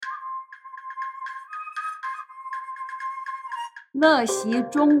乐习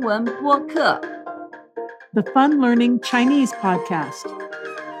中文播客 the Fun Learning Chinese podcast.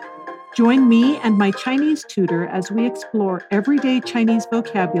 Join me and my Chinese tutor as we explore everyday Chinese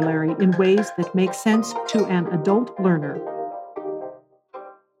vocabulary in ways that make sense to an adult learner.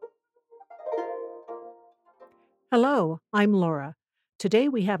 Hello, I'm Laura. Today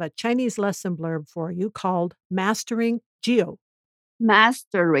we have a Chinese lesson blurb for you called Mastering Geo.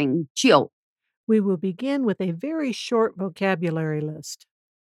 Mastering Geo We will begin with a very short vocabulary list.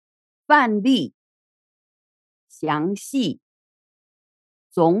 范例详细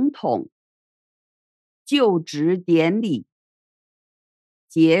总统就职典礼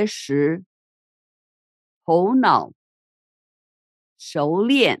结识头脑熟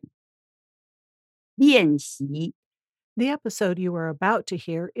练练习 The episode you are about to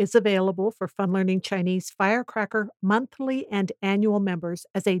hear is available for Fun Learning Chinese Firecracker monthly and annual members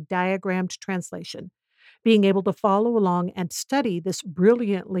as a diagrammed translation. Being able to follow along and study this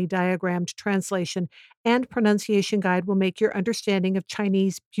brilliantly diagrammed translation and pronunciation guide will make your understanding of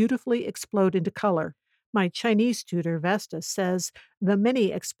Chinese beautifully explode into color. My Chinese tutor, Vesta, says the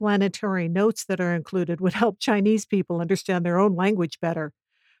many explanatory notes that are included would help Chinese people understand their own language better.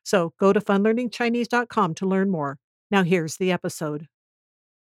 So go to funlearningchinese.com to learn more. Now here's the episode.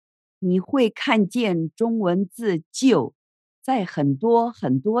 你会看见中文字就在很多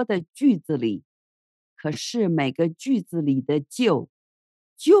很多的句子里，可是每个句子里的就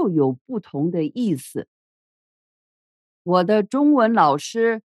有不同的意思。我的中文老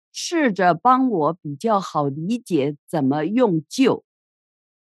师试着帮我比较好理解怎么用就。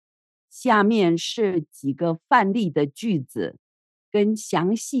下面是几个范例的句子，跟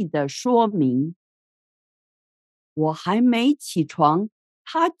详细的说明。我还没起床，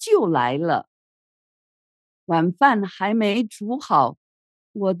他就来了。晚饭还没煮好，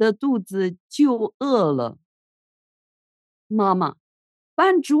我的肚子就饿了。妈妈，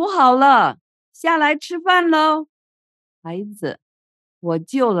饭煮好了，下来吃饭喽。孩子，我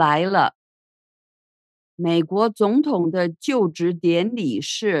就来了。美国总统的就职典礼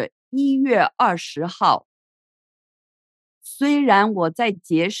是1月20号。虽然我在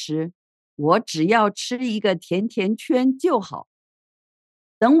节食，我只要吃一个甜甜圈就好。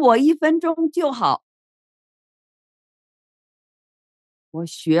等我1分钟就好。我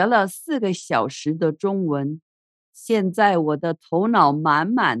学了4个小时的中文，现在我的头脑满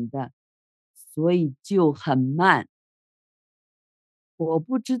满的，所以就很慢。我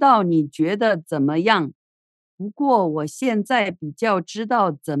不知道你觉得怎么样，不过我现在比较知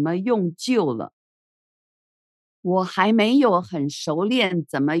道怎么用就了。我还没有很熟练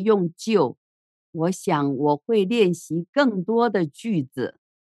怎么用就，我想我会练习更多的句子。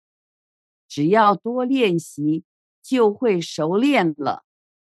只要多练习，就会熟练了。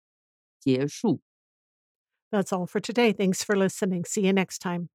结束。That's all for today. Thanks for listening. See you next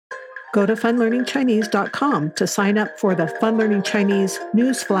time. Go to funlearningchinese.com to sign up for the Fun Learning Chinese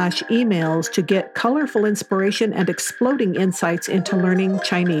newsflash emails to get colorful inspiration and exploding insights into learning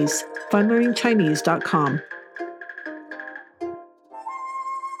Chinese. funlearningchinese.com.